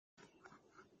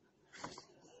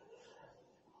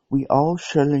We all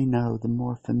surely know the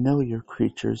more familiar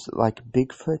creatures like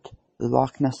Bigfoot, the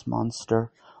Loch Ness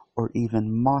Monster, or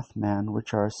even Mothman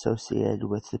which are associated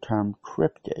with the term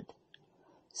cryptid.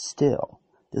 Still,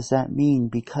 does that mean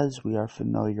because we are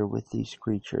familiar with these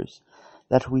creatures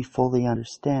that we fully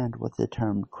understand what the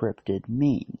term cryptid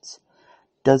means?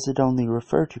 Does it only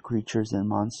refer to creatures and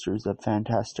monsters of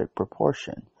fantastic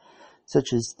proportion,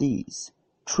 such as these,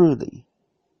 truly,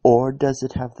 or does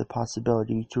it have the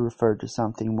possibility to refer to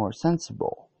something more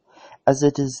sensible, as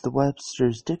it is the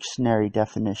Webster's Dictionary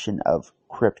definition of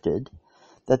cryptid,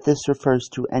 that this refers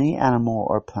to any animal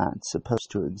or plant supposed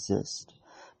to exist,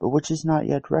 but which is not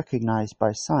yet recognized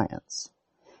by science?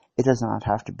 It does not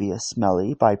have to be a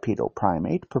smelly bipedal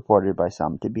primate purported by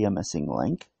some to be a missing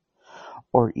link,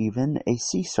 or even a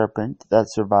sea serpent that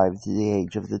survived the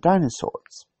age of the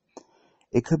dinosaurs.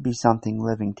 It could be something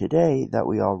living today that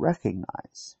we all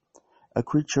recognize, a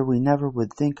creature we never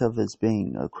would think of as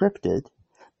being a cryptid,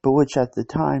 but which at the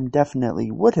time definitely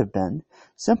would have been,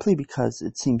 simply because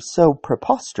it seems so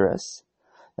preposterous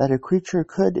that a creature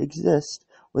could exist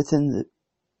with the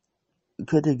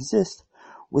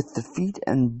feet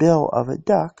and bill of a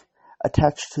duck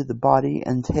attached to the body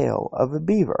and tail of a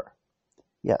beaver.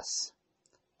 Yes,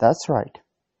 that's right.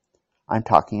 I'm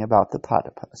talking about the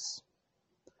platypus.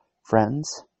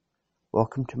 Friends,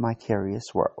 welcome to my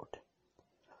curious world.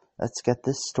 Let's get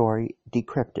this story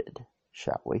decrypted,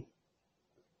 shall we?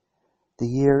 The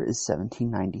year is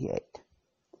 1798.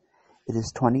 It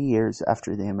is 20 years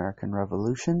after the American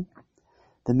Revolution.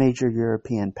 The major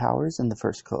European powers in the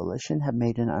First Coalition have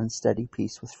made an unsteady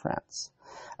peace with France,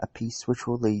 a peace which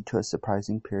will lead to a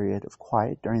surprising period of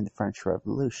quiet during the French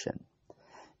Revolution.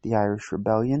 The Irish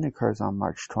Rebellion occurs on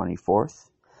March 24th,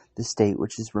 the state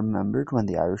which is remembered when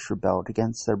the Irish rebelled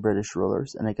against their British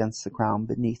rulers and against the crown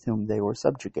beneath whom they were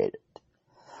subjugated.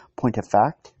 Point of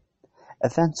fact,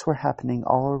 events were happening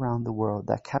all around the world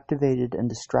that captivated and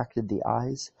distracted the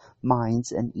eyes,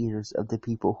 minds, and ears of the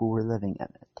people who were living in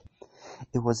it.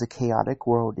 It was a chaotic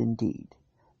world indeed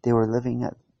they were living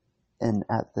in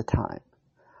at the time,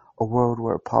 a world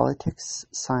where politics,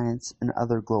 science, and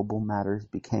other global matters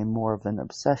became more of an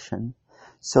obsession.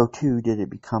 So too did it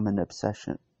become an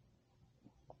obsession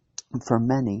for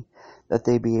many that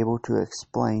they be able to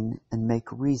explain and make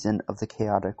reason of the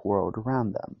chaotic world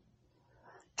around them,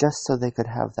 just so they could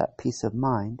have that peace of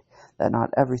mind that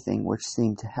not everything which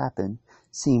seemed to happen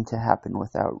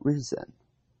without reason.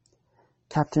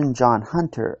 Captain John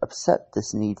Hunter upset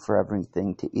this need for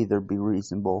everything to either be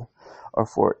reasonable or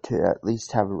for it to at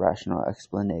least have a rational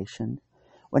explanation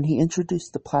when he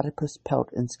introduced the platypus pelt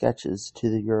in sketches to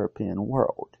the European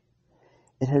world.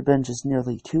 It had been just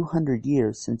nearly 200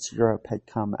 years since Europe had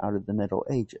come out of the Middle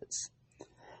Ages.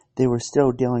 They were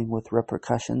still dealing with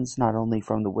repercussions not only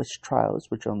from the witch trials,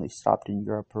 which only stopped in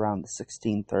Europe around the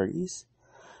 1630s,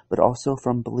 but also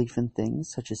from belief in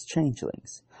things such as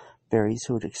changelings, fairies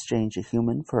who would exchange a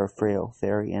human for a frail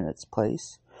fairy in its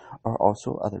place, or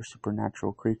also other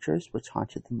supernatural creatures which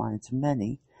haunted the minds of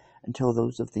many until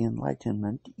those of the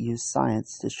Enlightenment used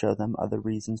science to show them other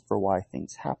reasons for why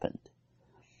things happened.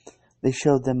 They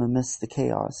showed them amidst the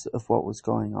chaos of what was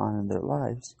going on in their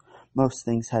lives, most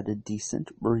things had a decent,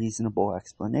 reasonable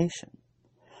explanation,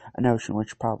 a notion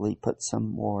which probably put some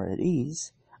more at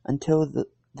ease, until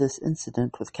this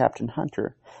incident with Captain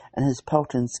Hunter and his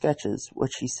Pelton sketches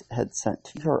which he had sent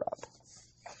to Europe.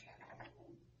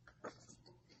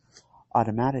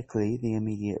 Automatically, the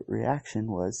immediate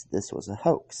reaction was this was a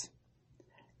hoax.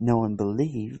 No one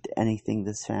believed anything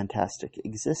this fantastic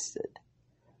existed,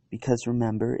 because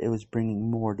remember, it was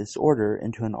bringing more disorder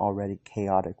into an already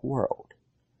chaotic world.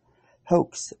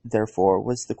 Hoax, therefore,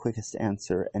 was the quickest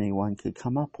answer anyone could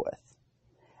come up with,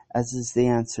 as is the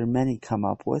answer many come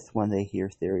up with when they hear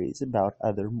theories about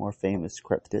other more famous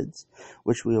cryptids,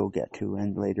 which we will get to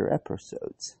in later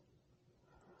episodes.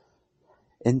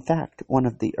 In fact, one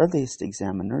of the earliest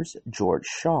examiners, George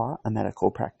Shaw, a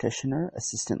medical practitioner,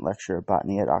 assistant lecturer of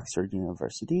botany at Oxford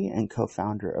University, and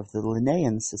co-founder of the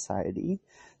Linnaean Society,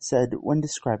 said when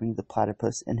describing the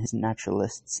platypus in his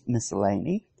Naturalist's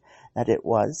Miscellany, that it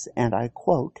was, and I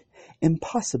quote,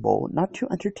 impossible not to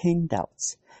entertain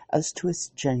doubts as to its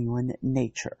genuine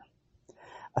nature,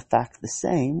 a fact the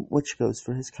same which goes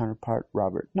for his counterpart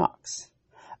Robert Knox,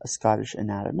 a Scottish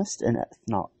anatomist and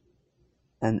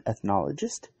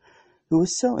ethnologist, who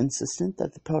was so insistent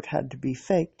that the pelt had to be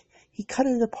faked, he cut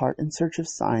it apart in search of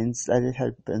signs that it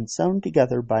had been sewn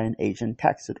together by an Asian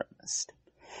taxidermist.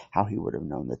 How he would have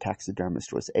known the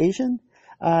taxidermist was Asian,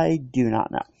 I do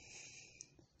not know.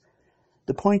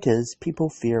 The point is, people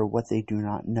fear what they do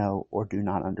not know or do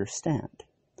not understand.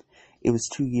 It was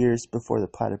 2 years before the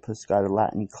platypus got a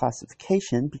Latin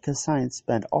classification because science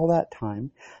spent all that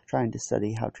time trying to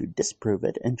study how to disprove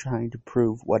it and trying to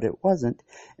prove what it wasn't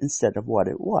instead of what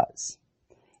it was.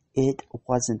 It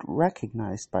wasn't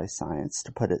recognized by science,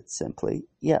 to put it simply.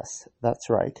 Yes, that's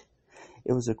right.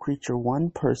 It was a creature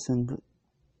one person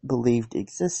believed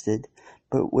existed,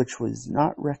 but which was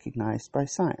not recognized by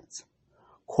science.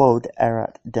 Quod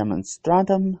erat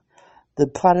demonstratum, the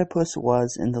platypus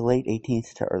was, in the late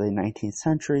 18th to early 19th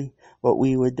century, what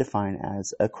we would define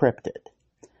as a cryptid.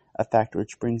 A fact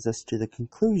which brings us to the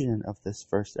conclusion of this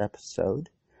first episode.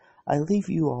 I leave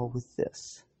you all with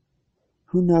this.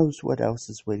 Who knows what else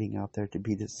is waiting out there to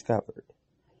be discovered?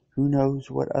 Who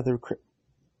knows what other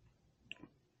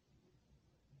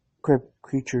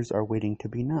creatures are waiting to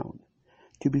be known,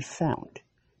 to be found,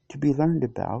 to be learned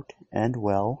about, and,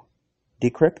 well,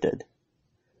 decrypted.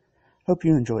 Hope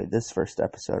you enjoyed this first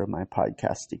episode of my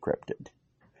podcast, Decrypted.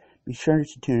 Be sure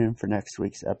to tune in for next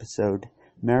week's episode,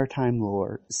 Maritime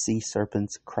Lore, Sea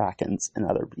Serpents, Krakens, and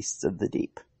Other Beasts of the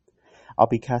Deep. I'll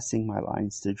be casting my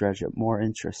lines to dredge up more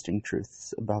interesting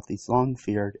truths about these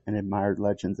long-feared and admired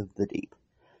legends of the deep.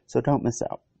 So don't miss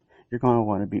out. You're going to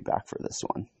want to be back for this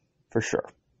one, for sure.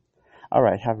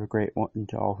 Alright, have a great one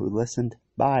to all who listened.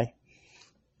 Bye.